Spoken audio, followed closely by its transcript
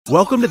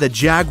Welcome to the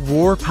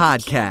Jaguar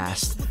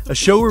Podcast, a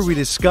show where we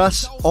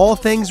discuss all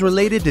things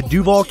related to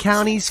Duval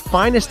County's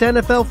finest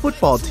NFL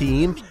football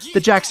team, the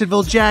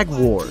Jacksonville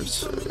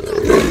Jaguars.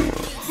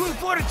 Blue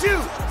 42,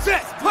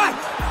 set, play!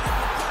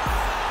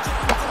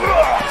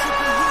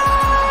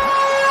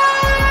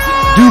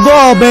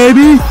 Duval,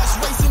 baby!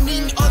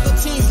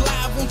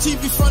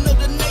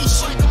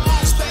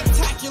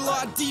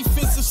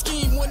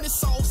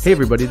 Hey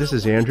everybody, this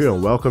is Andrew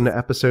and welcome to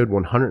episode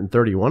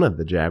 131 of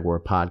the Jaguar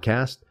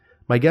Podcast.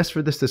 My guest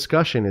for this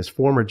discussion is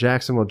former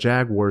Jacksonville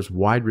Jaguars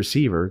wide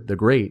receiver, the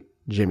great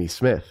Jimmy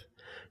Smith.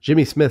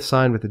 Jimmy Smith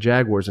signed with the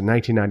Jaguars in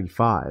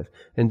 1995,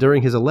 and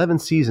during his 11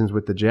 seasons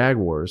with the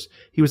Jaguars,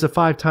 he was a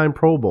 5-time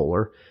Pro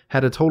Bowler,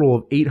 had a total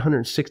of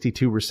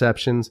 862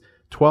 receptions,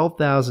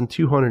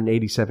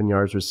 12,287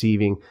 yards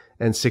receiving,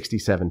 and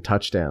 67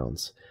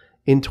 touchdowns.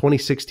 In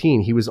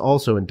 2016, he was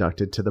also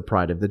inducted to the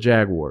Pride of the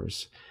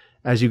Jaguars.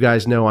 As you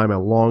guys know, I'm a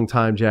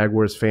longtime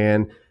Jaguars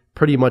fan.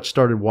 Pretty much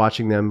started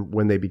watching them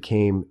when they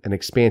became an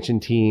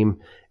expansion team.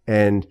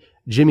 And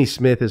Jimmy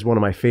Smith is one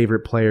of my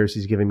favorite players.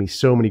 He's given me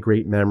so many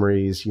great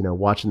memories,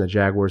 watching the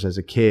Jaguars as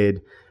a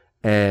kid.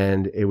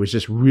 And it was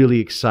just really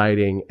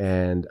exciting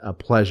and a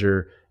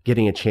pleasure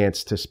getting a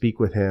chance to speak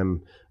with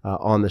him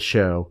on the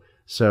show.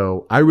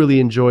 So I really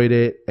enjoyed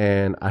it,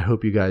 and I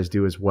hope you guys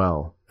do as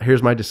well.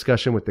 Here's my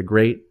discussion with the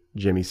great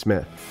Jimmy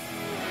Smith.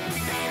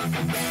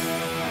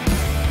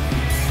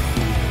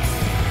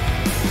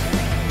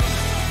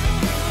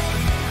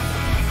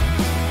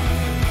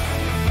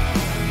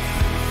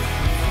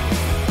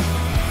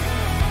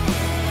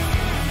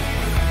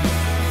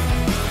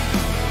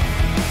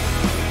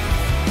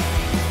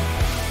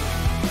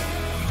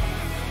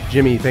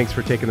 Jimmy, thanks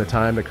for taking the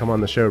time to come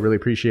on the show. Really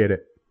appreciate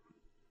it.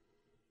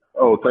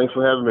 Oh, thanks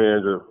for having me,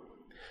 Andrew.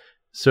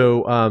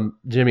 So,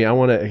 Jimmy, I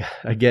want to,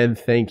 again,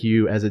 thank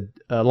you as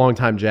a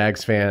longtime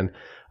Jags fan.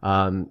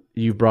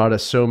 You've brought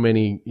us so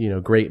many,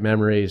 great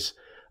memories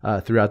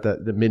throughout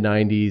the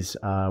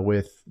mid-'90s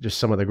with just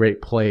some of the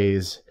great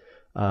plays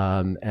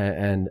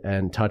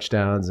and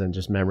touchdowns and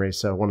just memories.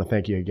 So I want to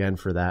thank you again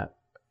for that.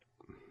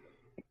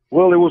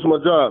 Well, it was my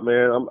job,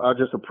 man. I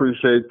just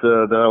appreciate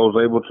that I was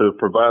able to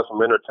provide some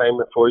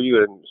entertainment for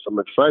you and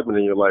some excitement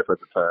in your life at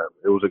the time.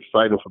 It was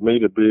exciting for me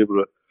to be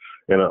able to,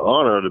 and an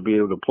honor to be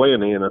able to play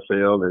in the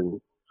NFL,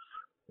 and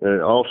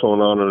also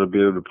an honor to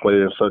be able to play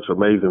in such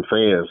amazing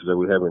fans that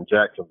we have in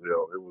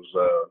Jacksonville. It was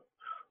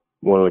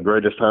one of the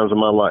greatest times of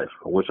my life.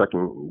 I wish I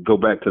can go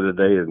back to the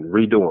day and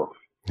redo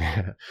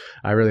them.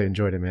 I really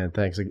enjoyed it, man.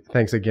 Thanks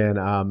again.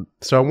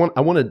 So I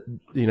want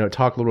to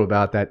talk a little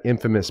about that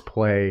infamous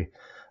play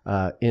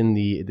in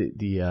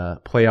the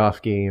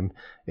playoff game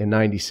in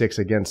 '96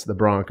 against the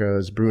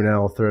Broncos.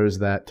 Brunell throws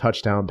that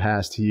touchdown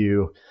pass to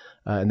you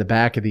in the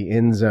back of the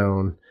end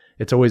zone.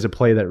 It's always a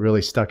play that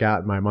really stuck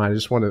out in my mind. I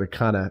just wanted to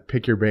kind of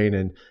pick your brain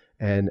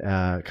and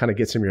kind of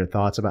get some of your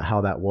thoughts about how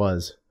that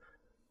was.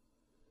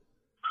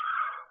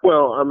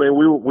 Well, I mean,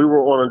 we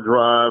were on a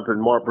drive,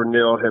 and Mark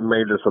Brunell had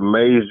made this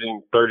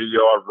amazing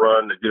 30-yard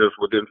run to get us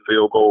within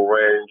field goal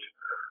range.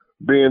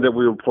 Being that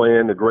we were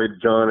playing the great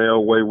John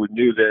Elway, we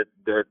knew that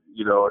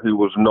he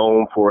was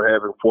known for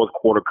having fourth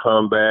quarter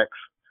comebacks.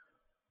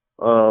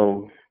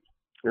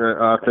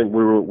 I think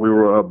we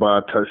were up by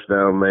a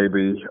touchdown,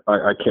 maybe.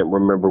 I can't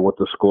remember what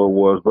the score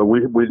was, but we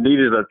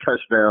needed a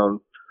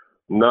touchdown,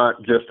 not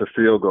just a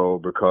field goal,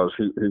 because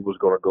he was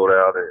going to go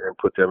down and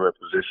put them in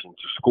position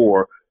to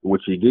score,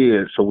 which he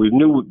did. So we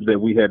knew that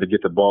we had to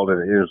get the ball in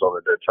the end zone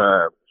at that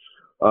time.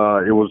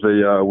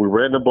 We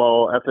ran the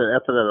ball after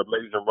that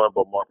amazing run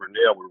by Mark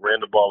Brunell. We ran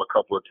the ball a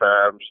couple of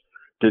times,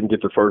 didn't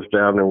get the first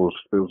down. It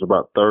was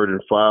about 3rd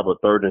and 5 or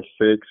 3rd and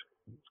 6,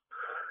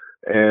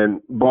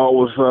 and ball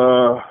was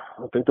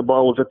I think the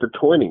ball was at the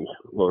 20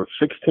 or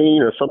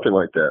 16 or something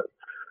like that.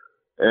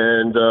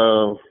 And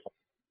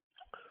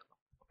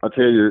I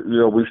tell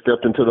you, we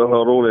stepped into the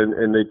huddle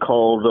and they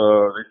called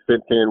they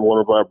sent in one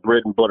of our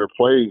bread and butter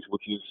plays,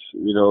 which is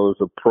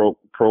is a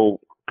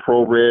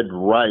pro red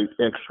right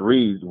X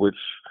read, which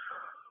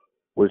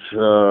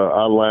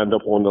I lined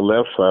up on the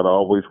left side. I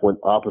always went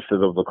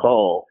opposite of the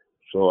call.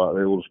 So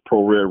it was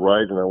pro red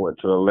right, and I went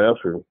to the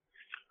left, and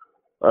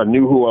I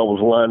knew who I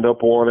was lined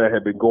up on. I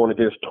had been going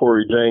against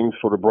Torrey James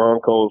for the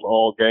Broncos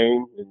all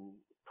game, and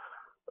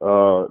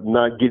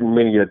not getting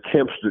many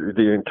attempts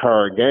the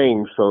entire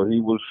game. So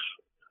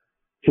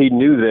he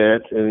knew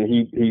that, and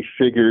he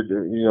figured,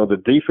 the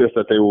defense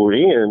that they were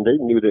in, they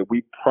knew that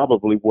we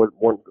probably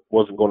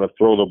wasn't going to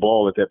throw the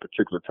ball at that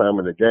particular time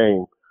in the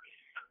game.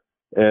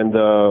 And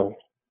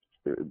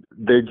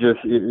they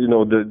just,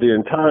 the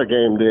entire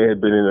game they had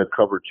been in a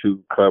cover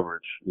 2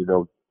 coverage,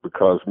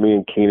 because me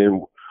and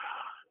Keenan,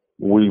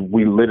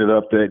 we lit it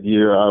up that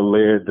year. I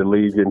led the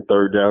league in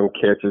third down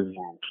catches,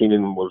 and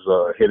Keenan was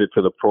headed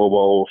to the Pro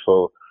Bowl.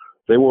 So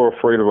they were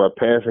afraid of our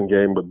passing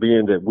game, but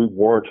being that we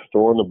weren't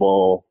throwing the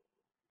ball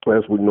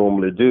as we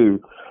normally do,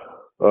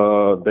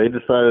 they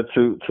decided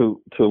to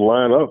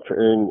line up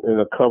in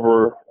a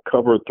cover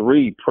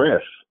 3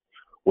 press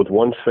with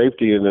one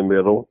safety in the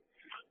middle.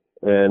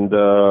 And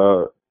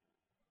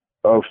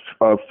a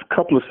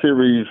couple of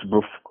series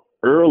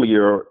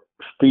earlier,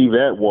 Steve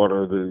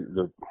Atwater,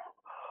 the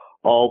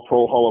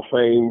All-Pro Hall of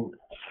Fame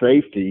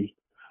safety,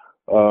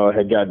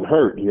 had gotten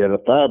hurt. He had a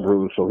thigh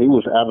bruise, so he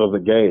was out of the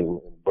game.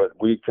 But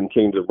we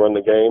continued to run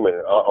the game, and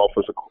our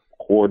offensive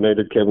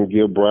coordinator, Kevin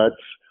Gilbride,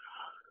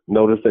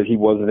 noticed that he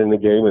wasn't in the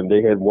game, and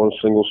they had one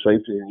single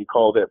safety, and he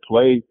called that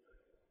play.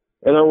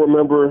 And I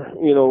remember,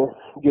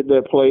 getting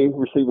that play,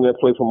 receiving that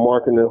play from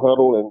Mark in the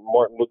huddle, and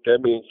Mark looked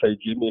at me and said,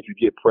 "Jimmy, if you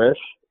get pressed,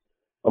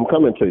 I'm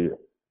coming to you."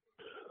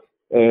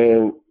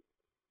 And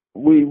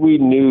we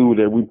knew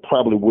that we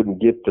probably wouldn't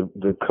get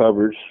the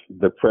coverage,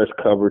 the press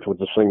coverage with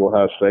the single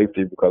high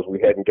safety because we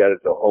hadn't got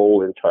it the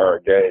whole entire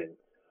game.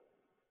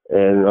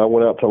 And I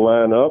went out to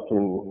line up,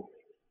 and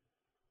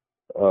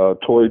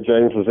Torrey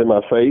James was in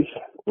my face,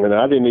 and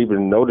I didn't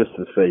even notice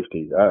the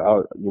safety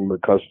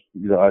because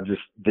I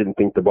just didn't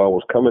think the ball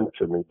was coming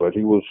to me. But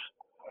he was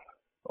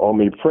on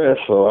me press,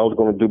 so I was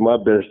going to do my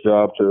best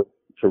job to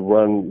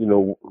run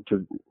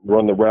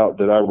the route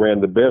that I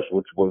ran the best,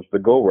 which was the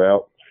go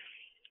route.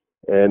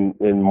 And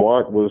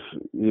Mark was,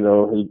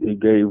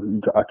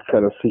 I could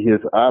kind of see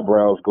his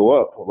eyebrows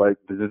go up, like,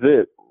 this is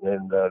it.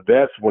 And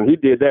that's when he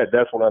did that.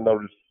 That's when I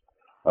noticed.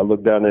 I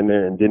looked down in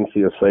there and didn't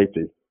see a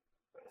safety.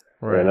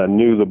 Right. And I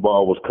knew the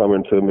ball was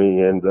coming to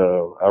me, and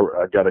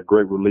I got a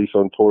great release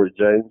on Torrey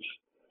James.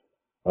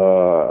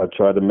 I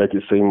tried to make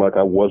it seem like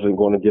I wasn't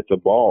going to get the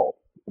ball.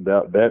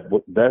 That's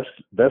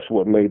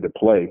what made the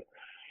play.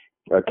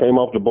 I came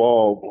off the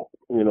ball,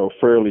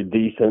 fairly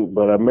decent,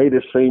 but I made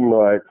it seem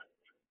like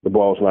the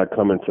ball's not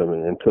coming to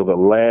me until the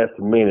last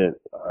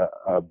minute.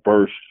 I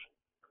burst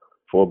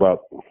for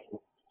about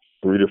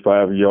 3 to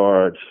 5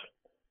 yards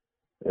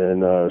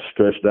and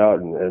stretched out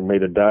and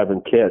made a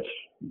diving catch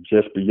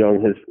just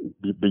beyond his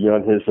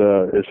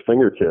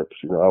fingertips.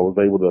 I was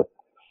able to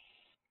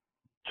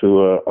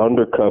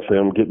undercuff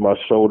him, get my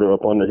shoulder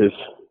up under his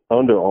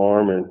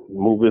underarm, and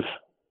move his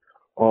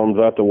arms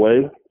out the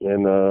way,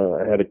 and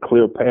I had a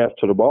clear path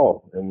to the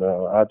ball, and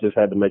I just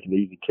had to make an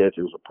easy catch.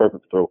 It was a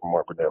perfect throw from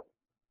Mark Brunell.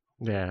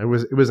 Yeah, it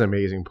was an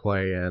amazing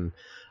play, and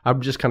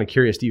I'm just kind of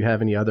curious, do you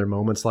have any other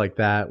moments like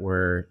that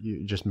where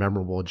you just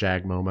memorable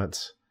Jag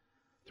moments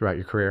throughout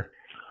your career?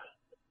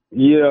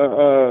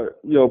 Yeah,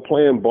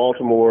 playing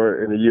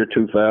Baltimore in the year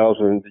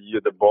 2000, the year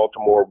that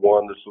Baltimore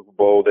won the Super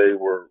Bowl, they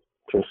were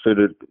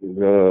considered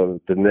the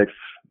next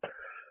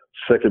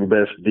second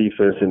best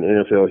defense in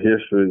NFL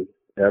history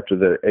after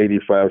the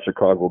 85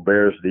 Chicago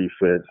Bears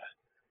defense.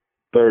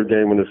 Third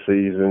game of the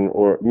season,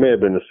 or it may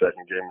have been the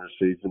second game of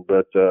the season,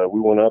 but we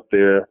went up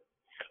there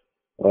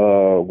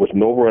with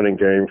no running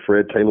game.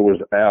 Fred Taylor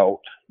was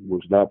out,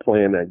 was not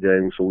playing that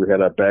game, so we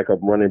had our backup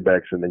running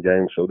backs in the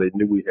game, so they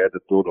knew we had to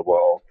throw the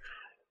ball.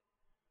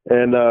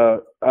 And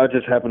I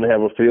just happened to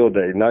have a field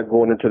day, not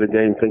going into the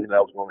game thinking I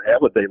was going to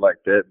have a day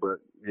like that, but,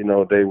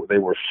 they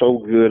were so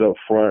good up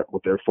front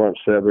with their front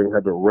seven,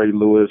 having Ray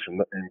Lewis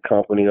and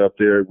company up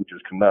there. We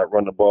just could not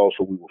run the ball,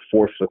 so we were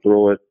forced to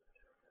throw it.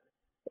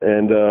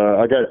 And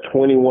I got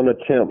 21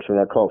 attempts, and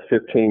I caught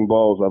 15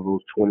 balls out of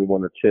those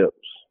 21 attempts.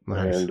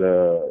 Nice. And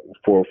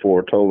for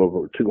a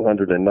total of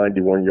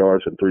 291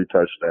 yards and 3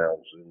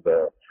 touchdowns. And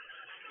that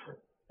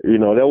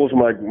was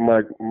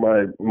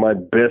my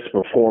best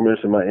performance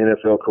in my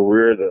NFL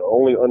career. The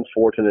only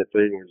unfortunate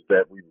thing is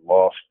that we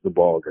lost the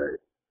ball game.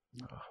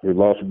 We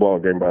lost the ball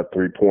game by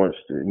 3 points.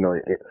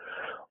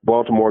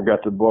 Baltimore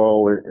got the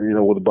ball,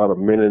 with about a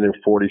minute and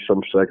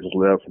 40-some seconds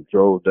left, and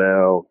drove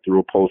down,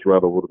 threw a post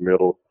route over the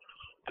middle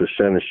to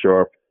Shannon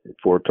Sharp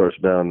for a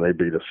touchdown. They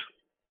beat us.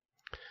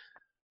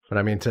 But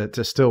I mean,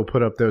 to still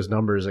put up those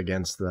numbers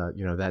against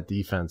that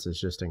defense is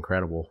just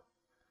incredible.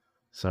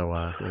 So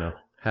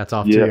hats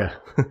off to you.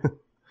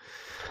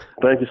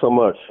 Thank you so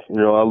much.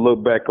 I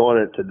look back on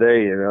it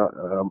today,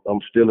 and I'm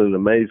still in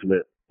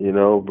amazement.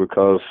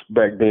 Because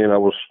back then I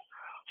was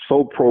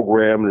so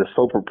programmed and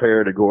so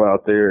prepared to go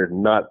out there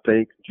and not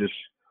think,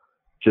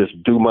 just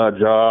do my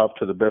job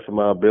to the best of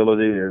my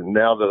ability. And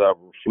now that I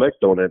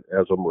reflect on it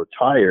as I'm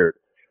retired,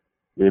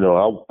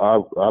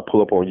 I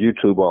pull up on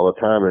YouTube all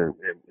the time and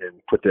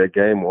put that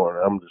game on.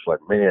 And I'm just like,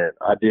 man,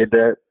 I did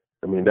that.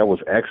 I mean, that was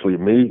actually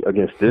me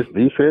against this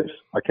defense.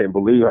 I can't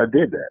believe I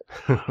did that.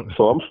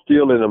 So I'm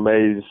still in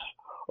amaze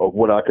of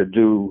what I could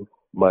do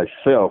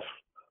myself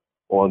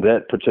on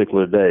that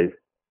particular day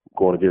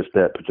going against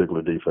that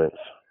particular defense.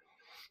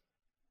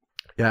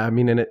 Yeah, I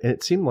mean, and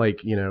it seemed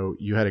like,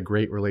 you had a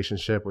great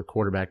relationship with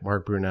quarterback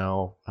Mark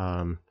Brunell.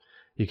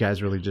 You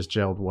guys really just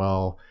gelled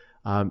well.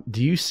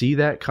 Do you see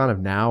that kind of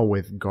now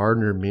with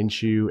Gardner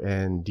Minshew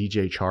and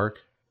DJ Chark?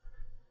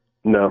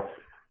 No,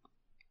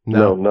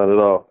 not at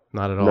all.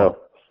 Not at all. No.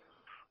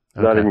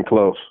 Okay. Not even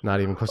close.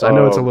 Not even close. I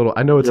know it's a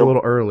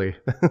little early,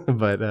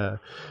 but Well,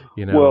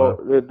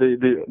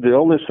 the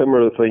only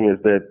similar thing is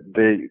that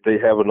they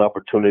have an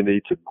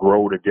opportunity to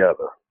grow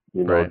together.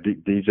 Right.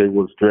 DJ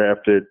was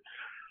drafted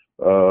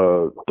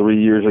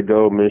 3 years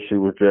ago.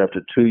 Minshew was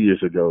drafted 2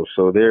 years ago.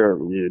 So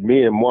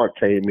me and Mark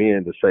came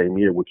in the same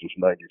year, which was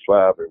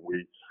 '95, and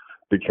we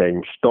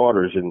became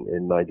starters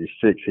in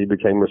 '96. He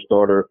became a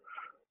starter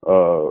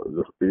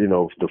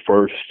the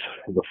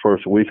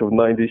first week of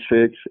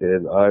 '96,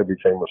 and I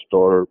became a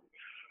starter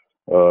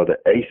the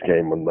eighth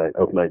game of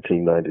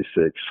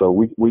 1996. So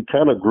we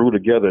kind of grew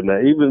together. Now,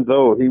 even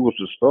though he was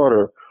the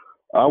starter,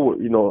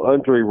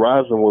 Andre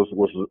Rison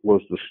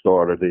was the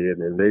starter then,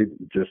 and they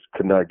just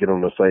could not get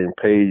on the same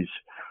page.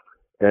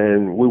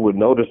 And we would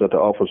notice that the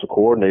offensive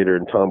coordinator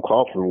and Tom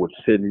Coughlin would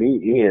send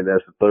me in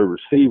as the third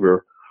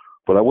receiver,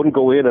 but I wouldn't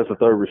go in as the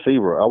third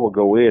receiver. I would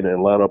go in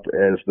and line up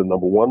as the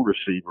number one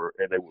receiver,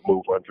 and they would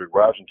move Andre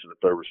Rison to the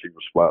third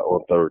receiver spot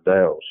on third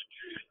downs.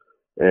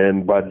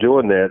 And by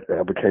doing that,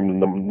 I became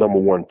the number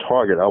one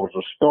target. I was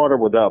a starter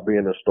without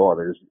being a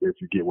starter, if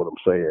you get what I'm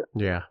saying.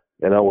 Yeah.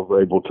 And I was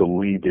able to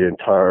lead the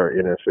entire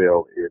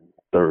NFL in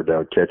third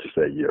down catches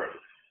that year.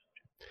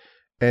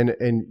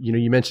 And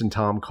you mentioned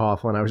Tom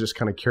Coughlin. I was just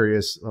kind of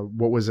curious,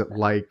 what was it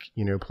like,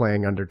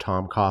 playing under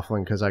Tom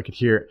Coughlin? Because I could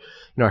hear,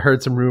 I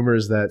heard some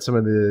rumors that some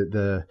of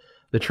the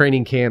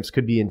training camps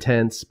could be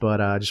intense, but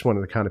I just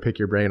wanted to kind of pick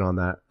your brain on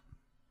that.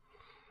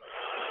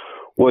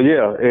 Well,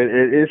 yeah,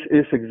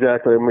 it's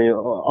exactly. I mean,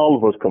 all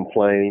of us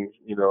complained,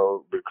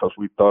 because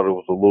we thought it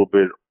was a little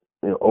bit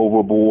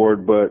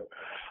overboard, but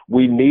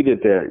we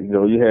needed that.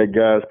 You had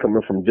guys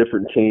coming from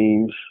different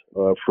teams,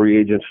 free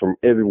agents from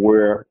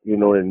everywhere,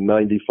 in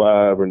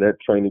 '95, and that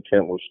training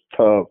camp was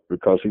tough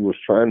because he was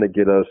trying to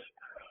get us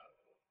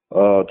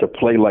to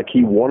play like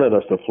he wanted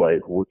us to play,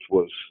 which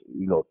was,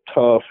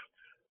 tough,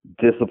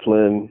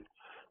 disciplined,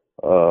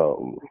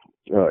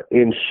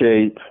 in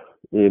shape,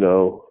 and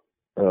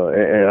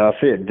I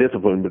said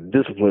discipline, but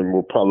discipline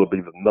will probably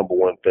be the number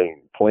one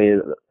thing.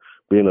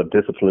 Being a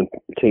disciplined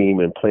team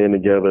and playing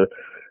together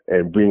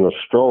and being a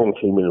strong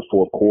team in the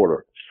fourth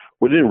quarter.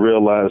 We didn't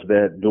realize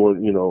that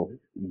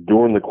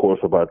during the course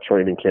of our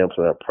training camps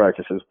and our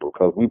practices,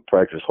 because we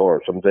practice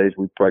hard. Some days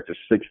we practice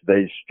 6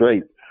 days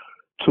straight,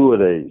 2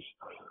 days.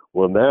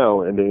 Well,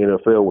 now in the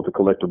NFL with the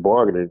collective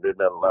bargaining, they're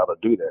not allowed to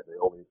do that.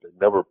 They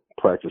never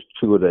practice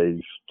 2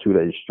 days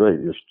straight.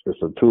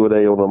 It's a 2 a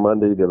day on a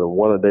Monday, then a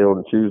 1 a day on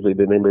a Tuesday,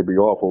 then they may be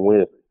off on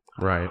Wednesday.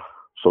 Right.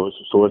 So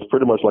it's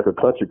pretty much like a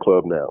country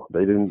club now.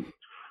 They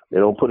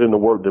don't put in the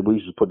work that we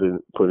used to put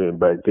in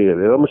back then.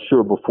 And I'm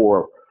sure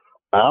before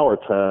our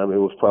time, it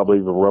was probably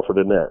even rougher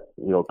than that.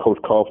 Coach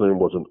Coughlin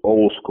was an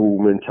old school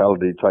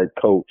mentality type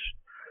coach.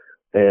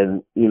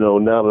 And,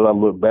 now that I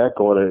look back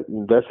on it,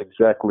 that's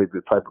exactly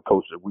the type of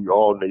coach that we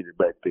all needed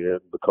back then,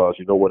 because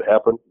you know what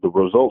happened? The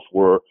results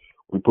were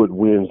we put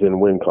wins in the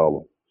win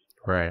column.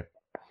 Right.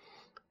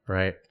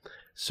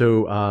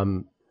 So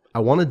I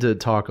wanted to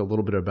talk a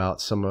little bit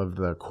about some of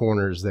the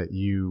corners that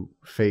you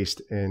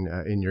faced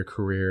in your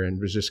career, and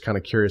was just kind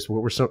of curious,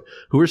 who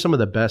were some of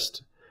the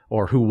best,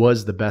 or who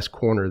was the best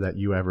corner that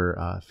you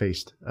ever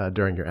faced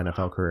during your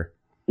NFL career?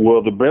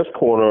 Well, the best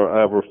corner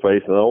I ever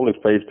faced, and I only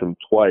faced him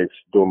twice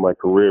during my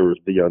career, was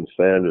Deion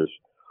Sanders.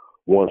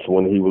 Once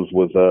when he was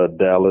with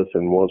Dallas,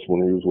 and once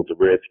when he was with the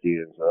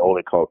Redskins. I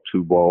only caught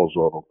 2 balls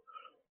on him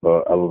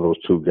out of those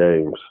 2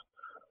 games.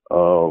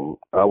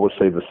 I would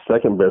say the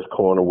second best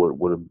corner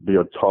would be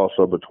a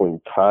toss-up between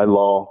Ty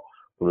Law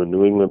from the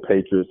New England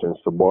Patriots and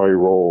Sabari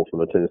Roll from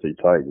the Tennessee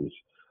Titans.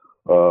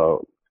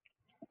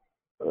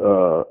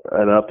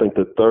 And I think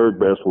the third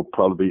best would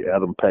probably be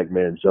Adam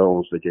Pac-Man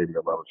Jones. That gave me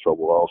a lot of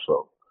trouble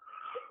also.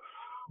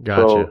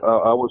 Gotcha. So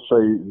I would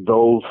say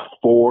those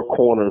 4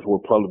 corners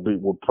would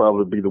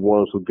probably be the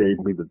ones who gave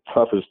me the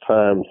toughest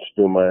times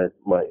during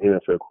my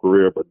NFL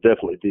career, but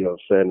definitely Deion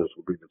Sanders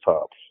would be the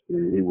top.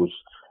 He was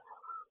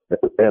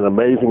an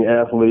amazing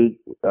athlete.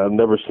 I've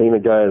never seen a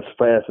guy as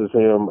fast as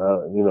him.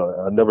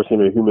 I've never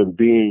seen a human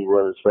being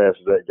run as fast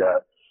as that guy.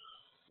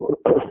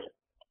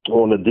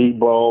 On the deep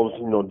balls,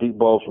 deep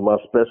balls were my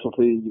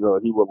specialty.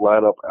 He would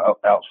line up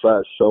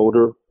outside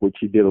shoulder, which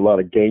he did a lot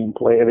of game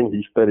planning.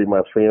 He studied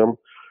my film,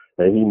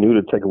 and he knew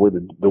to take away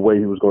the way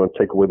he was going to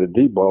take away the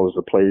deep ball is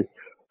to play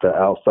the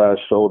outside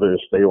shoulder and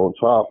stay on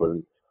top.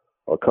 And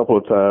a couple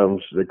of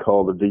times they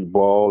called the deep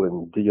ball,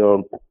 and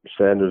Deion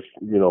Sanders,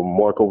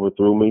 Mark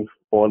overthrew me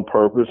on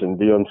purpose, and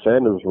Deion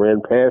Sanders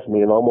ran past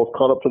me and almost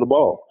caught up to the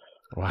ball.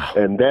 Wow.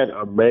 And that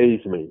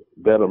amazed me.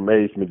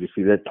 To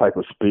see that type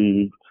of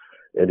speed.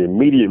 And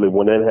immediately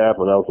when that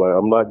happened, I was like,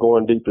 I'm not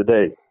going deep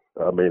today.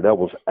 I mean, that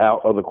was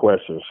out of the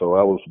question. So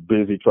I was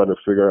busy trying to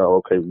figure out,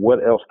 okay,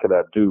 what else can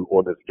I do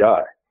on this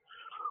guy?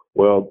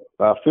 Well,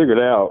 I figured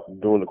out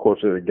during the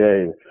course of the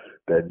game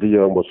that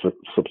Deion was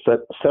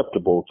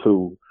susceptible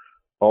to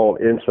all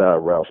inside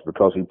routes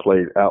because he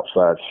played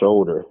outside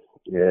shoulder.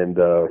 And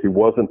he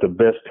wasn't the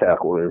best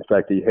tackler. In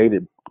fact, he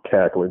hated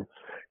tackling.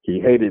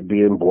 He hated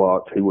being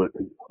blocked. A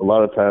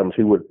lot of times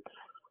he would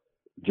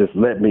just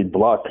let me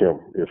block him.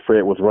 If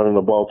Fred was running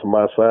the ball to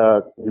my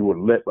side, he would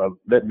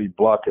let me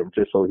block him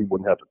just so he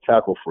wouldn't have to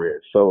tackle Fred.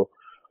 So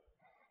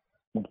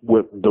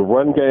with the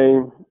run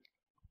game,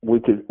 we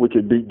could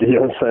beat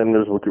Deion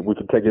Sanders. We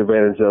could take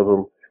advantage of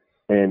him,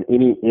 and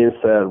any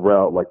inside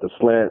route like the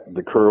slant,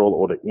 the curl,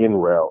 or the in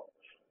route,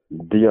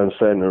 Deion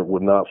Sanders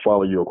would not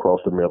follow you across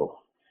the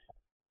middle.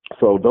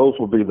 So those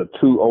would be the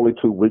only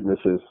two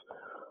weaknesses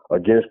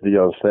against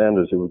Deion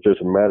Sanders, it was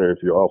just a matter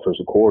if your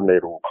offensive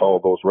coordinator will call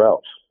those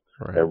routes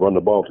and run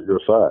the ball to your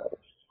side.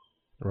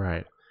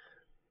 Right.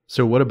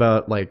 So what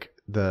about like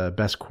the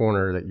best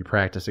corner that you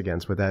practice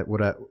against? Would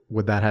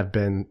that have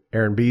been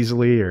Aaron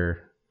Beasley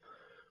or?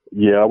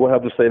 Yeah, I would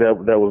have to say that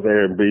was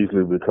Aaron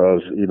Beasley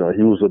because, you know,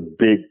 he was a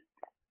big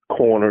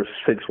corner,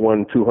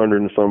 6'1",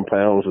 200 and some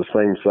pounds, the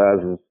same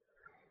size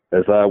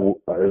as I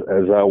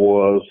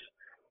was.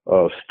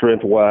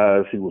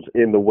 Strength-wise, he was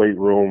in the weight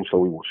room,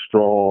 so he was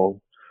strong.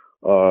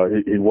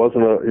 He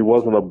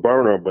wasn't a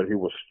burner, but he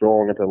was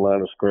strong at the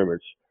line of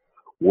scrimmage.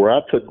 Where I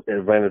took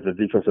advantage of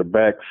defensive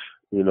backs,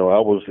 you know, I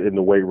was in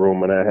the weight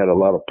room and I had a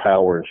lot of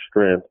power and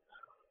strength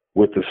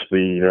with the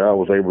speed, and I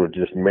was able to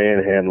just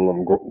manhandle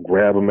them,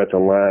 grab them at the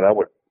line.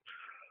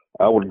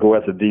 I would go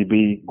at the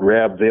DB,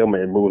 grab them,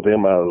 and move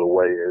them out of the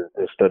way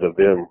instead of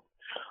them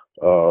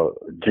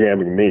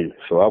jamming me.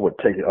 So I would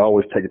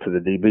always take it to the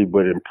DB.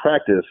 But in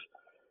practice,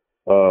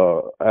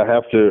 I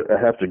have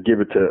to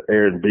give it to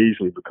Aaron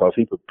Beasley because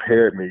he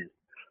prepared me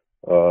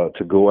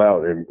to go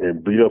out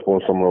and beat up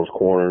on some of those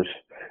corners,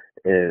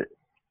 and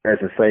at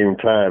the same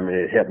time,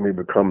 it helped me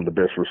become the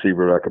best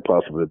receiver that I could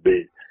possibly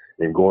be.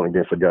 And going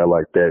against a guy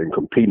like that and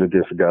competing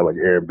against a guy like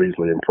Aaron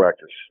Beasley in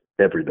practice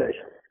every day.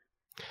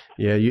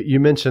 Yeah, you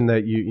mentioned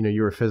that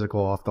you were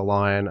physical off the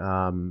line.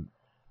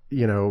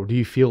 You know, do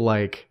you feel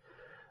like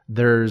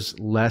there's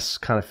less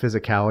kind of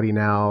physicality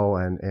now,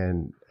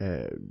 and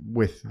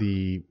with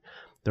the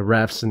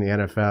refs in the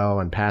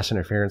NFL and pass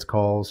interference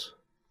calls?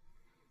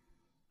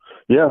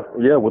 Yeah.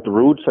 With the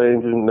rule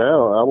changing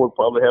now, I would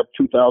probably have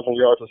 2,000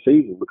 yards a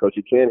season because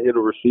you can't hit a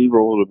receiver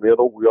over the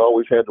middle. We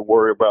always had to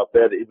worry about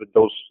that, even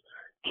though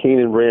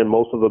Keenan ran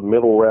most of the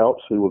middle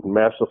routes. He was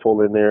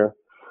masterful in there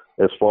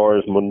as far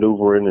as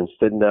maneuvering and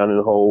sitting down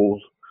in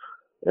holes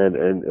and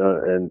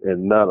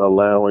not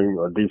allowing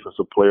a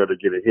defensive player to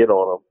get a hit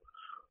on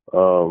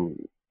him.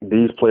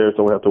 These players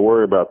don't have to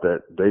worry about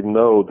that. They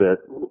know that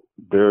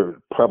they're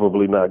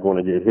probably not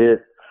going to get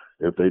hit.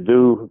 If they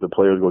do, the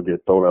player's going to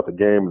get thrown out the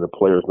game, and the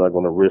player's not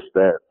going to risk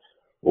that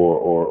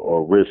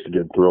or risk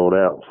getting thrown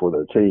out for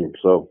their team.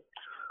 So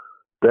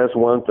that's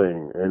one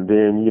thing. And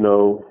then, you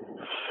know,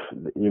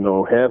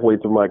 halfway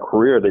through my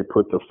career, they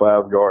put the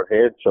 5-yard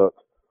head tuck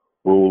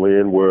rule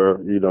in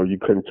where, you know, you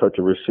couldn't touch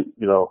a receiver.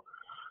 You know,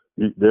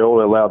 they're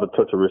only allowed to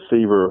touch a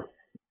receiver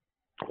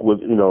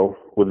within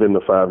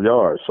the 5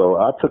 yards. So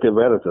I took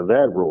advantage of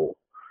that rule.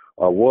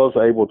 I was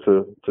able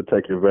to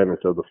take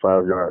advantage of the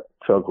 5-yard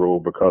tuck rule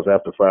because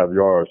after 5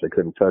 yards, they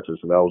couldn't touch us,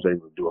 and I was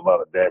able to do a lot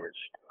of damage.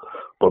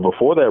 But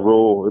before that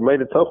rule, it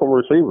made it tough on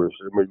receivers.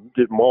 I mean, you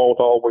get mauled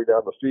all the way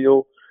down the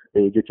field,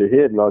 and you get your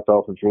head knocked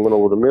off if you went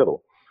over the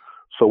middle.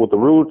 So with the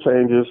rule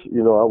changes,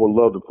 you know, I would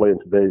love to play in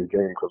today's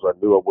game because I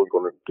knew I wasn't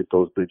going to get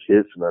those big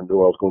hits, and I knew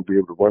I was going to be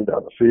able to run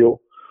down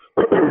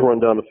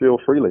the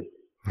field freely.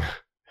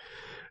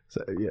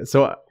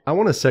 So I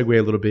want to segue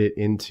a little bit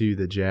into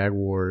the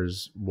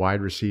Jaguars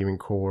wide receiving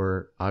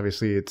core.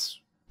 Obviously, it's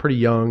pretty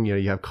young. You know,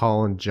 you have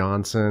Colin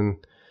Johnson,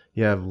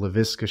 you have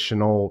Laviska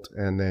Shenault,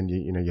 and then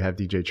you have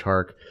DJ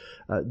Chark.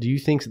 Do you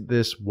think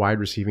this wide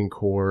receiving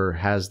core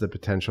has the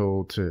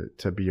potential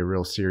to be a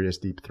real serious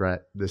deep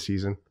threat this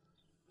season?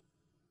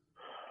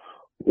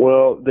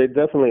 Well, they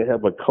definitely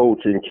have a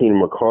coach in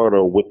Keenan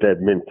McCardle with that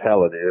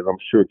mentality, and I'm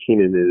sure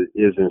Keenan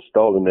is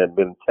installing that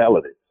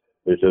mentality.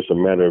 It's just a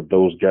matter of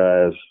those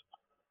guys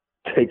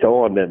take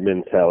on that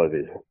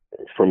mentality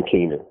from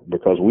Keenan,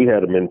 because we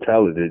had a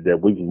mentality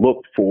that we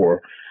looked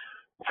for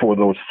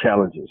those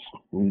challenges.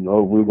 You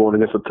know, we were going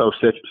against a tough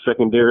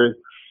secondary.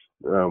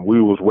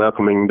 We was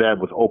welcoming that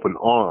with open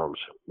arms.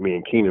 Me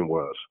and Keenan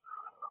was.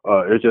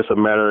 It's just a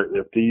matter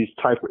if these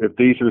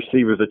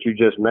receivers that you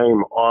just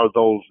named are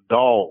those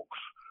dogs,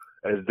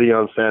 as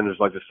Deion Sanders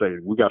like to say.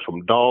 We got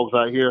some dogs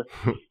out here.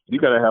 You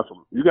gotta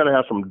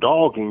have some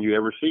dog in you,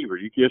 every receiver.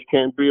 You just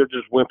can't be a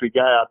just wimpy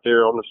guy out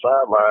there on the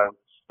sideline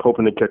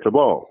hoping to catch a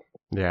ball.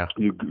 Yeah.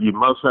 You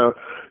must have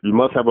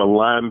a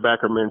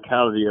linebacker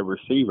mentality of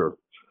receiver.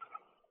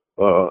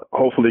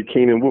 Hopefully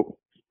Keenan will,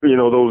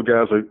 those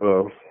guys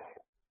will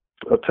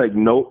take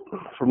note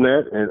from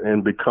that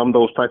and become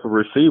those type of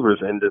receivers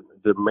and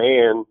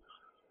demand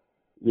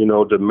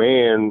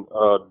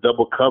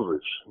double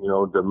coverage.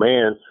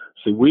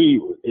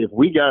 If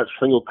we got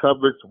single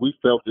coverage, we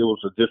felt it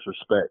was a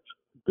disrespect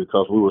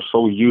because we were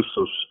so used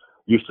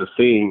to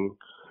seeing,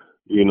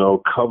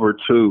 cover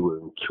two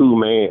and two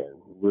man.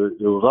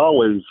 It was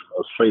always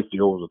a safety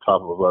over the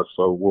top of us.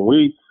 So when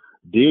we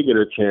did get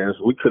a chance,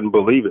 we couldn't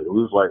believe it. It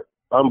was like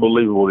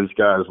unbelievable. These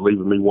guys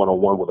leaving me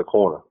one-on-one with a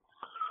corner.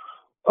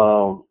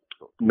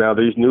 Now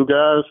these new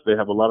guys, they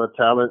have a lot of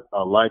talent.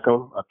 I like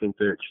them. I think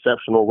they're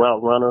exceptional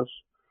route runners.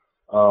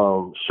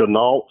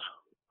 Shenault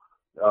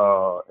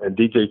and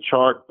DJ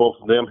Chark, both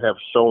of them have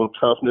shown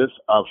toughness.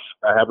 I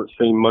haven't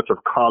seen much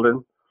of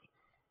Colin,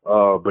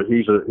 but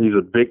he's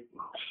a big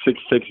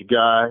 6'6"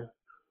 guy,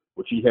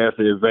 which he has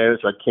the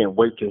advantage. I can't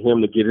wait for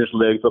him to get his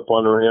legs up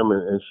under him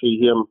and see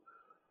him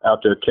out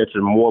there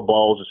catching more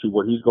balls and see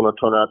what he's going to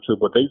turn out to.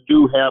 But they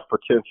do have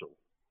potential.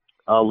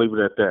 I'll leave it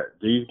at that.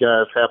 These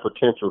guys have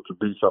potential to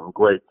be something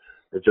great.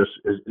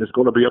 It's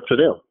going to be up to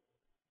them.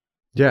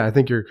 Yeah, I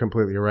think you're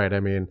completely right. I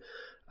mean,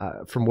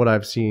 from what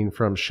I've seen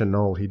from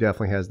Shenault, he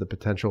definitely has the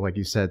potential, like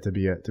you said, to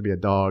be a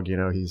dog. You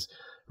know, he's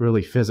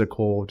really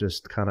physical,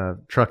 just kind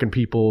of trucking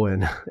people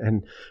and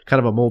kind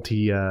of a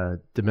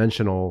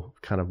multi-dimensional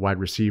kind of wide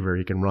receiver.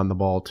 He can run the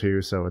ball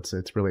too, so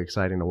it's really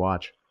exciting to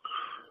watch.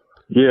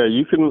 Yeah,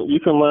 you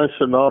can line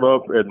Shenault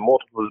up at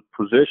multiple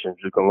positions.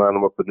 You can line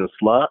him up in the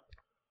slot.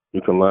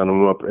 You can line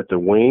him up at the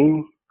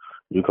wing.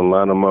 You can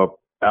line him up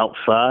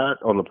outside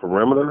on the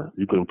perimeter.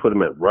 You can put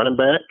him at running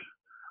back.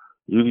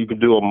 You can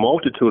do a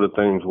multitude of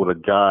things with a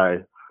guy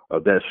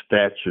of that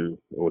stature,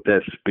 with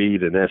that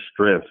speed and that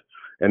strength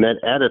and that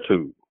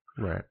attitude.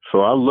 Right.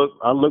 So I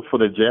look for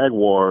the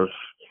Jaguars,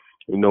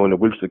 in the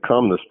weeks to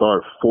come, to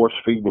start force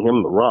feeding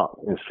him the rock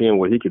and seeing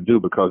what he could do,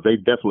 because they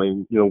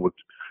definitely, with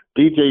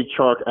DJ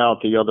Chark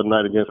out the other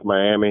night against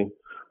Miami,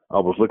 I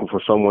was looking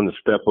for someone to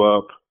step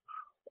up.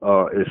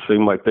 It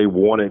seemed like they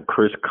wanted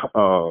Chris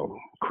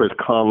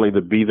Conley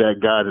to be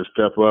that guy to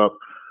step up.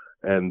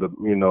 And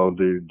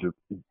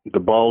the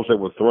balls that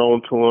were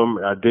thrown to him,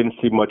 I didn't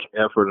see much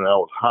effort, and I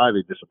was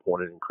highly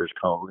disappointed in Chris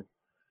Conley.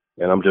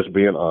 And I'm just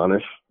being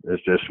honest.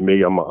 It's just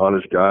me. I'm an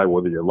honest guy,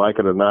 whether you like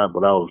it or not.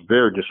 But I was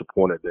very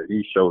disappointed that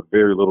he showed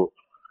very little.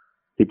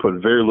 He put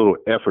very little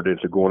effort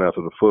into going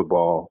after the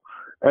football,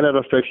 and that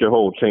affects your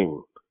whole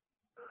team.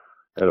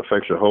 And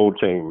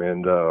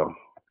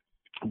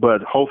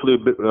but hopefully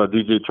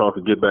DJ Chark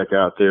will get back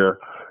out there.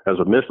 As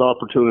a missed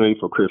opportunity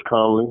for Chris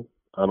Conley.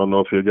 I don't know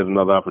if he'll get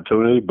another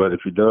opportunity, but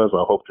if he does,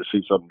 I hope to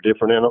see something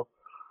different in him.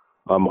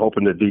 I'm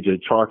hoping that DJ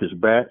Chark is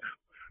back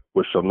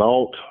with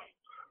Shenault,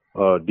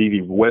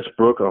 D.D.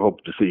 Westbrook. I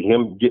hope to see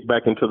him get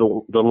back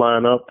into the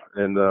lineup.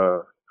 And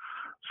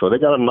so they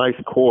got a nice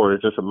core.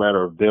 It's just a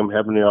matter of them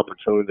having the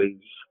opportunities.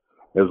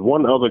 There's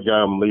one other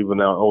guy I'm leaving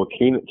out.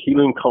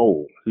 Keelan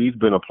Cole. He's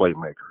been a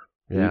playmaker.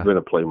 Yeah. He's been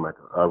a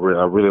playmaker. I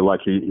really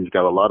like he's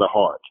got a lot of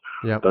heart.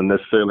 Yep. Doesn't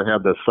necessarily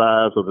have the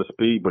size or the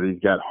speed, but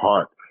he's got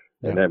heart,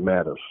 and that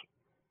matters.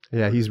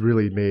 Yeah, he's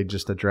really made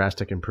just a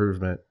drastic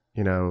improvement,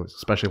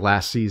 especially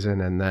last season,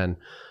 and then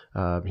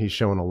he's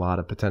shown a lot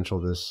of potential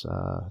this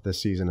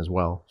season as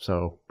well.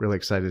 So really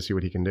excited to see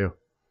what he can do.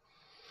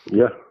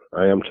 Yeah,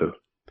 I am too.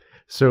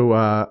 So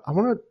I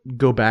want to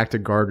go back to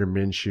Gardner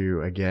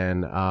Minshew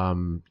again.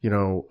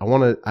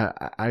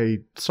 I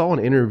saw an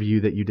interview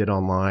that you did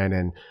online,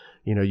 and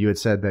you had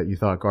said that you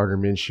thought Gardner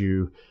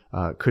Minshew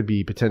could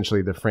be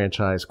potentially the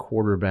franchise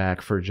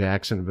quarterback for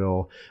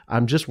Jacksonville.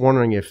 I'm just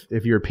wondering if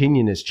your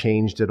opinion has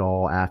changed at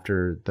all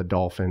after the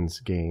Dolphins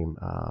game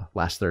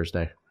last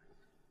Thursday.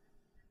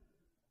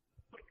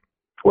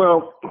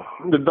 Well,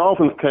 the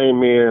Dolphins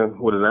came in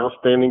with an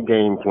outstanding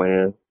game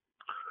plan.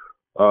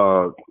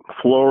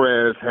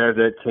 Flores has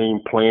that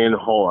team playing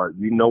hard.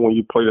 When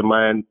you play the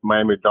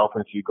Miami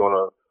Dolphins, you're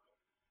gonna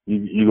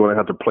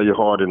have to play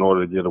hard in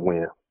order to get a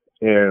win.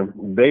 And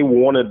they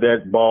wanted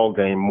that ball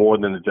game more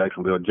than the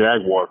Jacksonville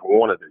Jaguars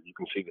wanted it. You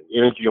can see the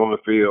energy on the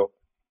field.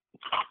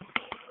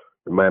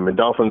 The Miami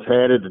Dolphins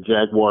had it. The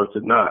Jaguars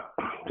did not.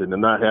 They did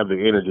not have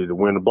the energy to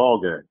win the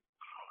ball game.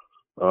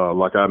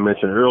 Like I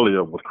mentioned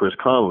earlier with Chris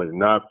Conley,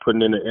 not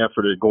putting in the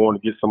effort at going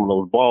to get some of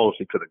those balls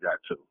he could have got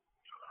to.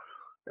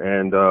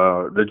 And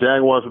the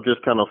Jaguars were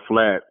just kind of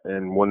flat.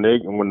 And when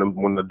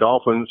the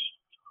Dolphins,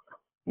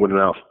 with an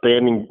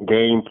outstanding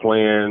game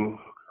plan,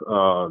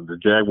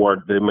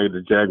 they made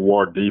the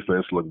Jaguar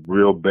defense look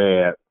real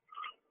bad.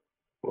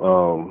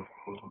 Also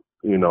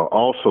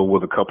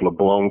with a couple of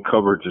blown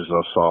coverages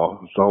I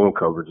saw, zone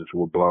coverages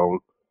were blown.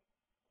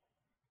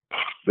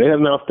 They had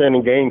an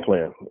outstanding game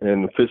plan,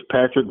 and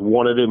Fitzpatrick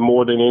wanted it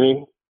more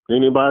than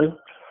anybody.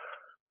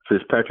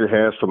 Fitzpatrick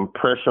has some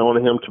pressure on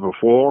him to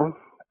perform.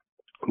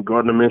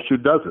 Gardner Minshew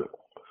doesn't.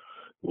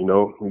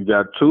 You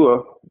got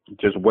Tua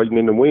just waiting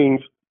in the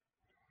wings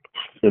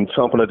and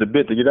chomping at the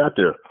bit to get out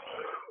there.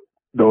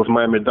 Those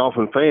Miami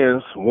Dolphin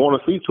fans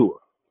want to see Tua.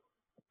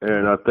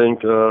 And I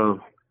think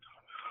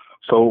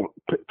so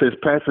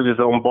Fitzpatrick is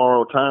on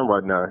borrowed time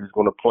right now. He's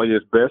going to play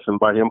his best, and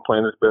by him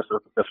playing his best,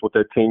 that's what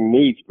that team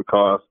needs,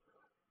 because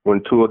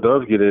when Tua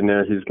does get in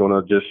there, he's going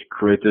to just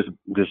create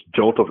this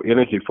jolt of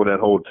energy for that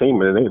whole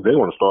team, and they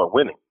want to start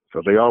winning.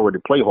 So they already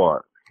play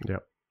hard.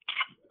 Yep.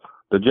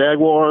 The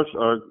Jaguars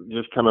are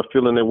just kind of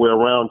feeling their way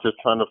around, just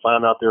trying to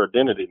find out their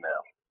identity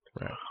now.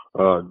 Right.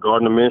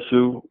 Gardner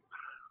Minshew,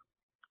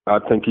 I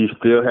think he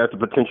still has the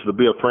potential to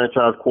be a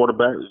franchise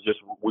quarterback. It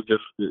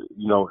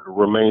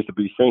remains to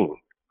be seen.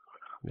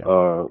 Yeah.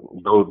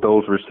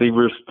 Those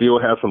receivers still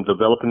have some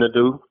developing to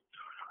do.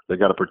 They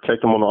got to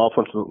protect them on the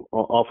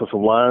offensive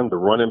line. The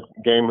running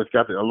game has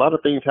got to. A lot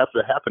of things have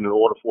to happen in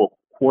order for a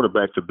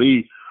quarterback to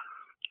be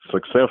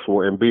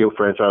successful and be a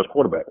franchise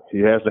quarterback. He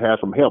has to have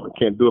some help. He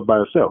can't do it by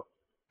himself.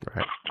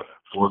 Right.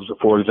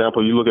 For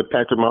example, you look at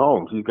Patrick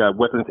Mahomes. He's got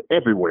weapons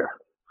everywhere.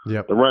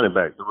 Yep. The running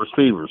back, the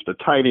receivers, the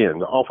tight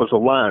end, the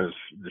offensive line is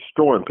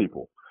destroying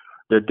people.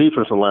 Their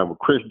defensive line with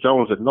Chris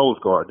Jones at nose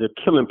guard, they're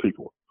killing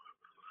people.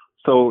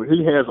 So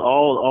he has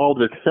all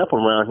this help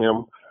around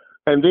him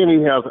And then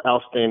he has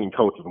outstanding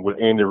coaching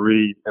with Andy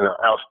Reid and an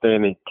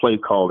outstanding play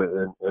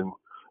caller and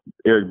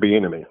Eric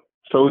Bieniemy.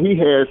 So he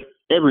has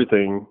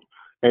everything,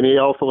 and he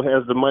also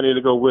has the money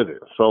to go with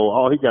it. So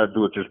all he got to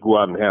do is just go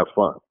out and have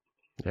fun.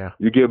 Yeah.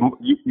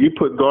 You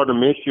put Gardner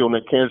Minshew on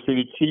that Kansas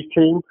City Chiefs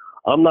team.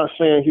 I'm not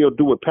saying he'll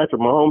do what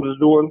Patrick Mahomes is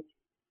doing,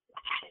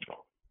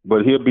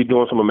 but he'll be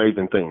doing some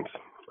amazing things.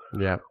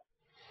 Yeah.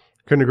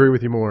 Couldn't agree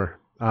with you more.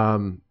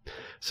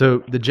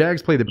 So the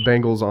Jags play the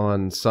Bengals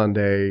on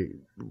Sunday.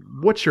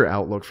 What's your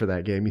outlook for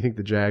that game? You think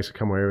the Jags could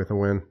come away with a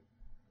win?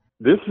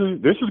 This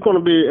is going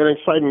to be an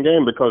exciting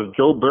game because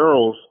Joe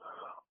Burrows,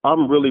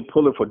 I'm really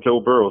pulling for Joe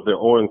Burrows. They're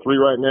 0-3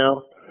 right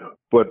now,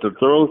 but the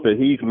throws that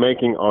he's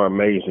making are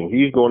amazing.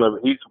 He's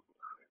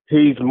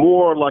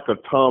more like a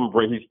Tom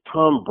Brady. He's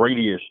Tom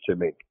Brady-ish to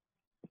me.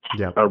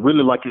 Yeah. I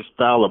really like his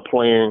style of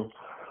playing.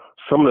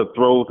 Some of the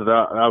throws that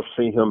I've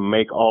seen him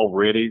make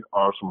already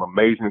are some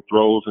amazing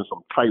throws and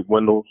some tight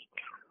windows.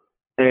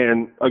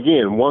 And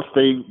again, once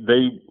they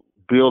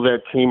build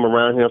that team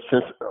around him,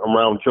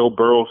 around Joe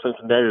Burrow,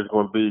 Cincinnati is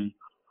going to be,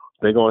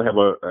 they're going to have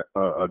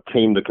a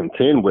team to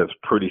contend with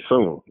pretty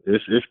soon.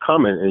 It's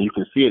coming, and you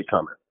can see it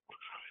coming.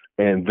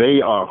 And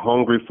they are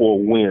hungry for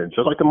a win,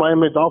 just like the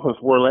Miami Dolphins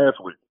were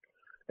last week.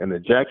 And the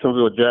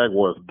Jacksonville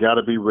Jaguars got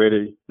to be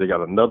ready. They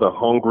got another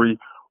hungry,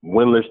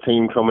 winless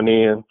team coming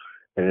in.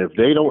 And if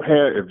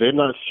they're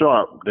not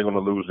sharp, they're going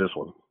to lose this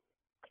one.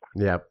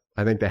 Yeah,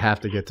 I think they have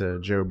to get to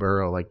Joe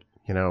Burrow. Like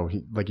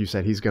you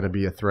said, he's going to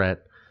be a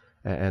threat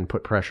and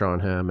put pressure on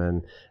him.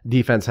 And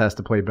defense has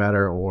to play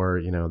better,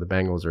 or the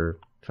Bengals are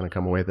going to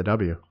come away with the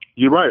W.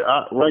 You're right.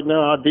 Right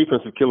now, our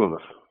defense is killing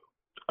us.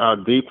 Our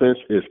defense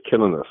is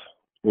killing us.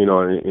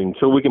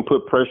 Until we can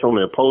put pressure on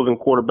the opposing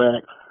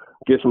quarterback,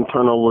 get some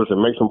turnovers,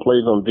 and make some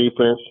plays on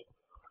defense,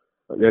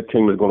 that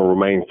team is going to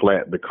remain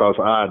flat because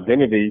our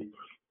identity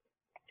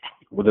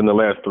within the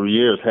last 3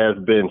 years has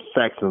been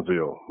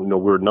Jacksonville.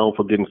 We're known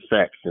for getting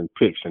sacks and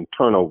picks and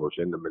turnovers,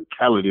 and the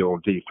mentality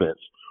on defense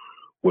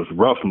was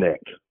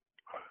roughneck.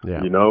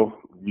 Yeah. You know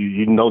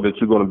that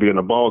you're going to be in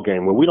a ball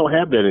game. Well, we don't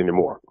have that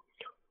anymore.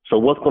 So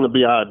what's going to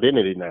be our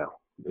identity now?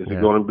 Is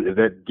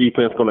that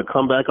defense going to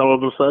come back all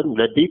of a sudden?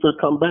 That defense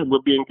come back,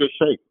 we'll be in good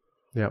shape.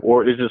 Yeah.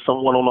 Or is it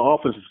someone on the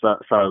offensive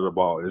side of the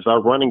ball? Is our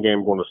running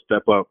game going to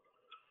step up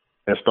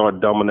and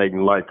start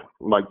dominating like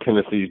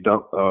Tennessee's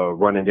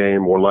running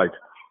game, or like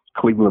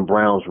Cleveland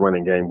Browns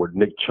running game with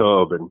Nick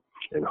Chubb and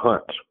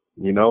Hunt?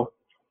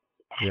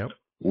 Yep.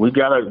 We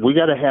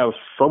gotta have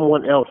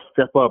someone else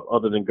step up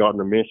other than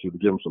Gardner Minshew to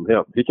give him some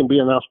help. He can be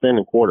an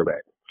outstanding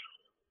quarterback,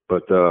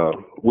 but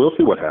we'll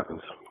see what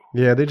happens.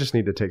 Yeah, they just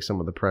need to take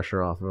some of the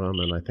pressure off of him,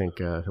 and I think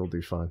he'll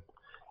do fine.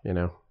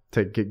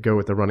 Go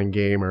with the running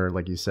game, or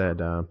like you said,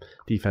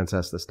 defense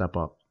has to step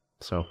up.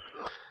 So,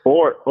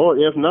 or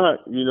if not,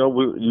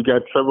 you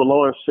got Trevor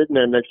Lawrence sitting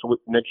there next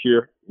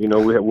year.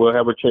 We'll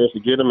have a chance to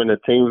get him, and the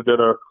teams that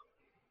are.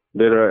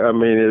 I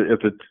mean,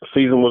 if the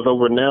season was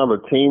over now, the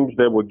teams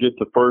that would get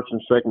the first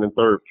and second and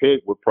third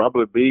pick would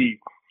probably be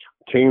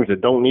teams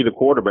that don't need a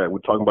quarterback. We're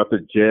talking about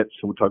the Jets.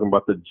 We're talking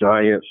about the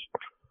Giants.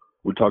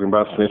 We're talking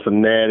about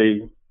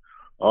Cincinnati.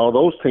 All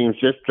those teams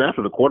just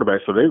drafted a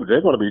quarterback, so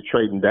they're going to be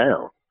trading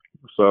down.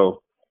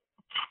 So,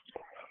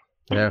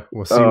 yeah,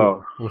 we'll see.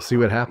 We'll see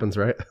what happens,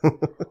 right?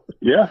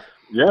 Yeah.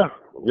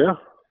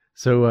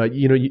 So,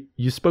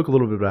 you spoke a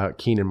little bit about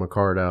Keenan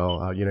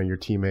McCardell, your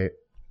teammate.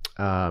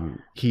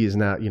 He is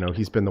now,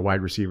 he's been the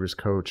wide receivers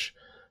coach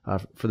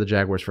for the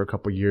Jaguars for a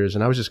couple of years.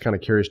 And I was just kind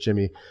of curious,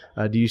 Jimmy,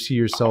 do you see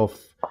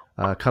yourself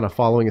kind of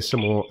following a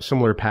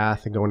similar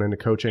path and going into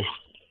coaching?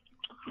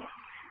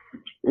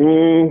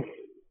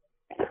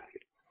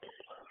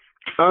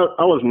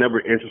 I was never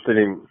interested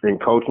in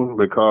coaching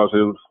because it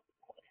was,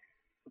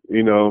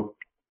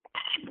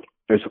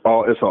 it's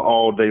an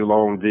all day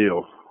long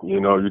deal.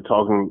 You're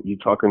talking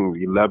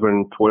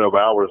 11, 12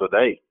 hours a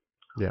day.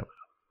 Yeah.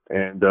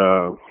 And,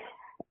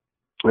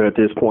 at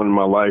this point in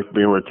my life,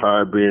 being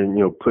retired,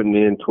 putting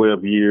in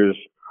 12 years,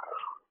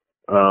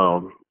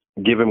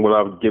 given what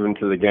I've given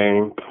to the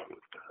game,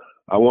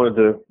 I wanted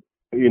to,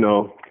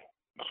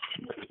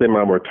 spend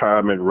my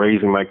retirement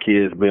raising my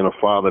kids, being a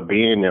father,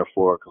 being there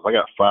for it, because I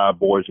got 5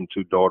 boys and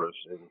 2 daughters.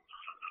 And,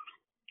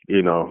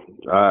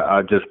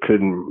 I just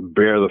couldn't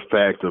bear the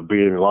fact of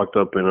being locked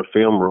up in a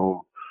film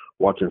room,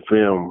 watching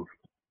film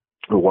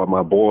while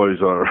my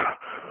boys are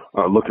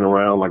looking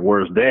around like,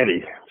 where's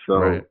daddy? So,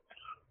 right.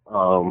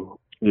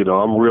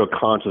 I'm real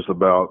conscious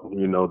about,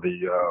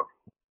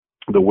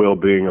 the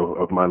well-being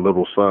of my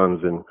little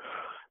sons,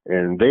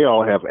 and they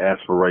all have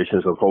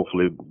aspirations of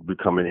hopefully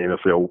becoming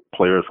NFL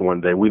players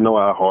one day. We know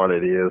how hard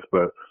it is,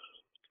 but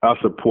I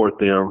support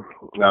them.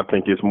 I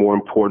think it's more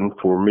important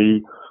for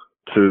me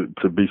to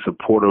be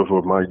supportive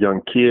of my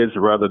young kids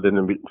rather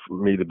than for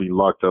me to be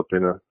locked up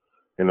in a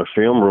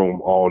film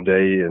room all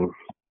day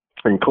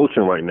and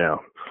coaching right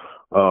now.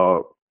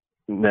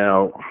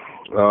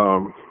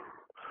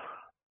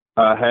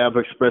 I have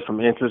expressed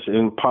some interest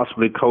in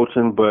possibly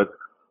coaching, but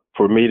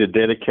for me to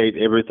dedicate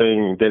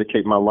everything and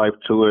dedicate my life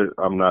to it,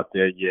 I'm not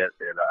there yet.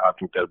 And I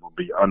think that would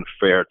be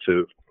unfair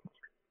to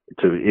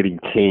to any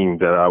team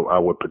that I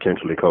would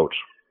potentially coach.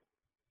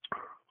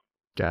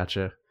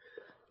 Gotcha.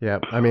 Yeah,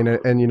 I mean,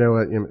 and you know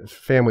what,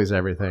 family's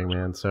everything,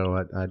 man.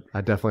 So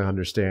I definitely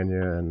understand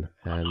you, and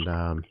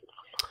I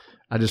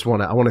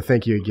want to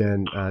thank you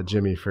again,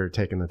 Jimmy, for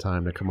taking the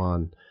time to come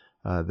on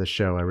the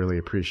show. I really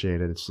appreciate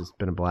it. It's just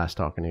been a blast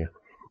talking to you.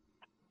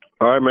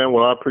 All right, man.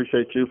 Well, I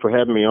appreciate you for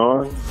having me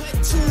on.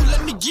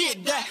 Let me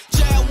get that.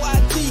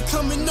 JYD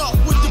coming up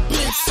with the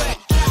big sack.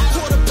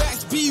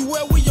 Quarterbacks be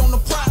where we on the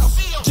prowl.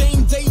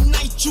 Game day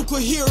night, you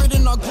could hear it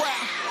in our growl.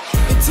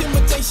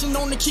 Intimidation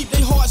on to keep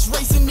their hearts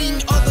racing.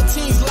 Eating other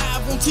teams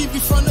live on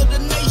TV front of the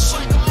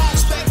nation.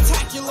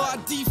 Spectacular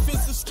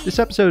defensive scheme. This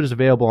episode is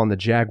available on the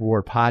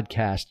Jaguar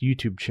Podcast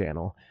YouTube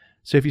channel.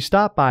 So if you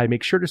stop by,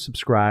 make sure to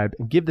subscribe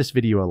and give this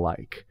video a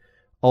like.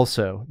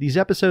 Also, these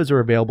episodes are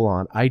available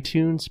on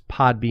iTunes,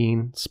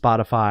 Podbean,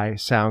 Spotify,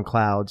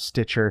 SoundCloud,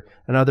 Stitcher,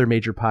 and other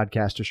major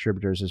podcast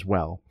distributors as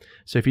well.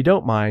 So if you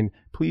don't mind,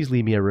 please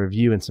leave me a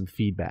review and some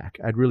feedback.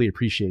 I'd really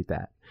appreciate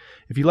that.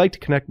 If you'd like to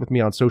connect with me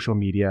on social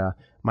media,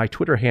 my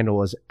Twitter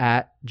handle is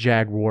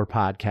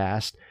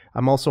 @JagwarPodcast.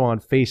 I'm also on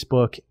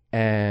Facebook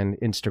and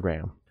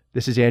Instagram.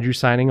 This is Andrew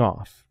signing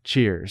off.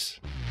 Cheers.